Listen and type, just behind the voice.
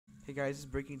Hey guys, this is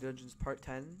Breaking Dungeons Part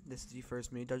 10. This is the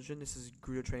first mini dungeon. This is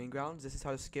Gerudo Training Grounds. This is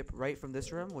how to skip right from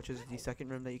this room, which is the second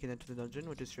room that you can enter the dungeon,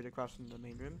 which is straight across from the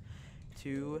main room,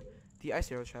 to the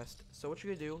ice arrow chest. So what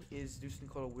you're going to do is do something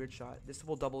called a Wierdshot. This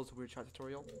will double as a Wierdshot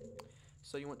tutorial.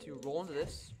 So you want to roll into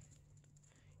this.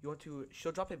 You want to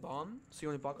shield drop a bomb. So you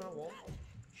want to block on a wall.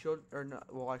 Shield, or not,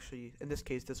 well actually, in this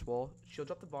case, this wall. Shield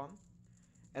drop the bomb.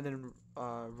 And then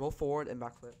roll forward and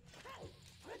backflip.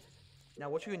 Now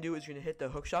what you're going to do is you're going to hit the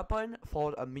hookshot button,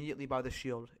 followed immediately by the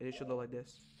shield, and it should look like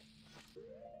this.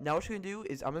 Now what you're going to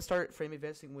do is I'm going to start frame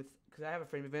advancing with, because I have a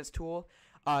frame advance tool.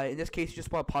 In this case, you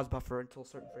just want to pause buffer until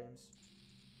certain frames.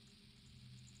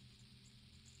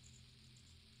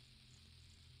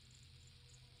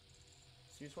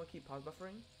 So you just want to keep pause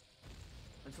buffering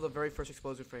until the very first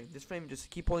explosive frame. This frame, just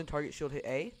keep holding target shield, hit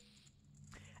A,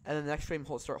 and then the next frame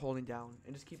start holding down,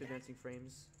 and just keep advancing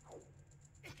frames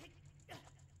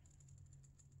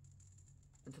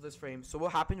until this frame. So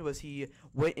what happened was he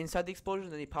went inside the explosion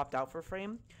and then he popped out for a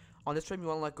frame. On this frame you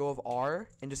want to let go of R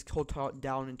and just hold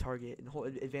down and target and hold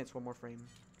advance one more frame.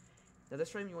 Now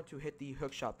this frame you want to hit the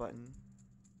hookshot button.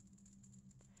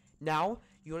 Now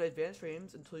you want to advance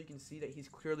frames until you can see that he's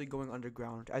clearly going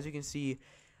underground. As you can see,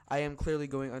 I am clearly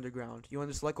going underground. You want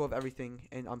to just let go of everything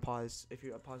and unpause if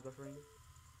you're pause buffering.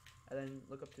 And then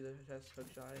look up to the chest,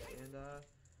 hookshot, and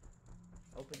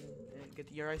open and get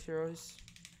the ice arrows.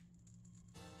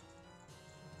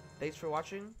 Thanks for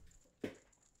watching.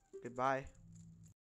 Goodbye.